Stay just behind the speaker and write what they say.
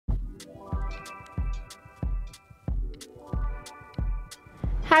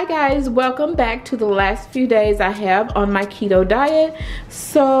Hi guys, welcome back to the last few days I have on my keto diet.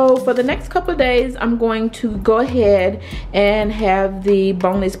 So for the next couple of days, I'm going to go ahead and have the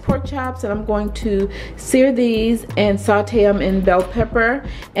boneless pork chops, and I'm going to sear these and saute them in bell pepper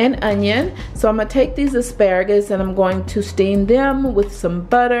and onion. So I'm gonna take these asparagus and I'm going to steam them with some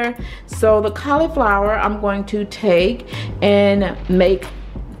butter. So the cauliflower I'm going to take and make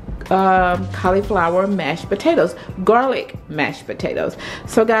cauliflower mashed potatoes, garlic mashed potatoes.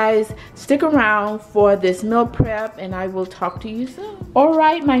 So guys, stick around for this meal prep and I will talk to you soon. All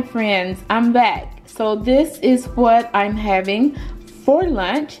right, my friends, I'm back. So this is what I'm having for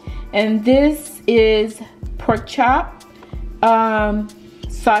lunch, and this is pork chop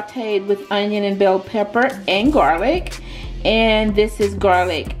sauteed with onion and bell pepper and garlic, and this is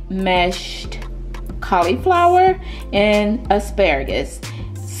garlic mashed cauliflower and asparagus.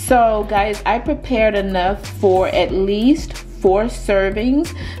 So guys, I prepared enough for at least 4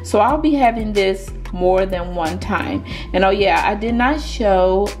 servings, so I'll be having this more than one time. And oh yeah, I did not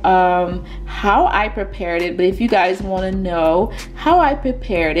show how I prepared it, but if you guys want to know how I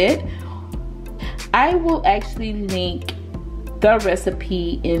prepared it, I will actually link the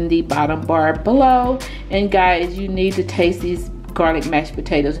recipe in the bottom bar below. And guys, you need to taste these garlic mashed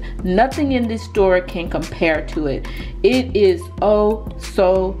potatoes. Nothing in this store can compare to it. It is oh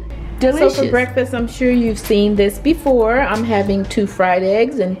so delicious. So for breakfast, I'm sure you've seen this before. I'm having 2 fried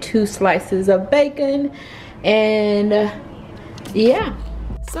eggs and 2 slices of bacon, and yeah.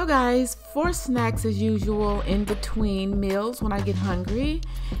 So guys, for snacks as usual in between meals when I get hungry,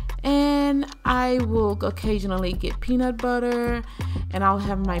 and I will occasionally get peanut butter, and I'll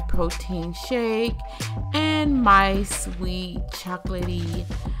have my protein shake and my sweet chocolatey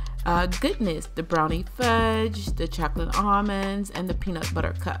goodness, the brownie fudge, the chocolate almonds, and the peanut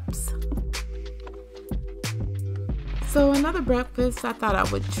butter cups. So another breakfast I thought I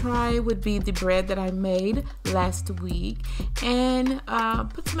would try would be the bread that I made last week, and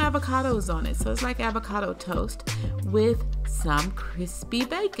put some avocados on it. So it's like avocado toast with some crispy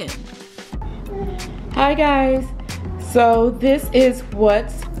bacon. Hi guys, so this is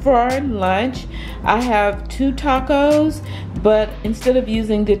what's for lunch. I have 2 tacos, but instead of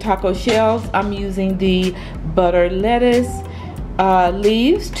using the taco shells, I'm using the butter lettuce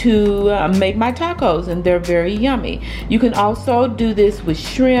leaves to make my tacos, and they're very yummy. You can also do this with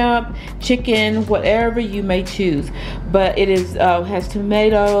shrimp, chicken, whatever you may choose, but it is has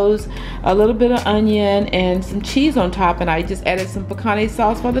tomatoes, a little bit of onion, and some cheese on top, and I just added some pecane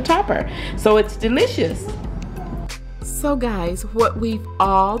sauce for the topper, so it's delicious. So guys, what we've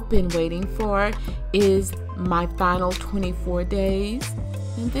all been waiting for is my final 24 days,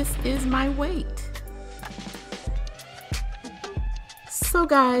 and this is my weight. So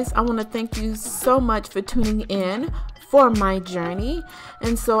guys, I want to thank you so much for tuning in for my journey.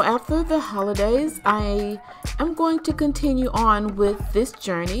 And so after the holidays, I am going to continue on with this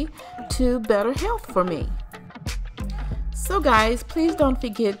journey to better health for me. So guys, please don't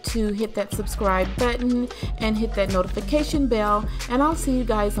forget to hit that subscribe button and hit that notification bell, and I'll see you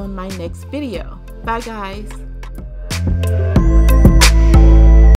guys on my next video. Bye guys.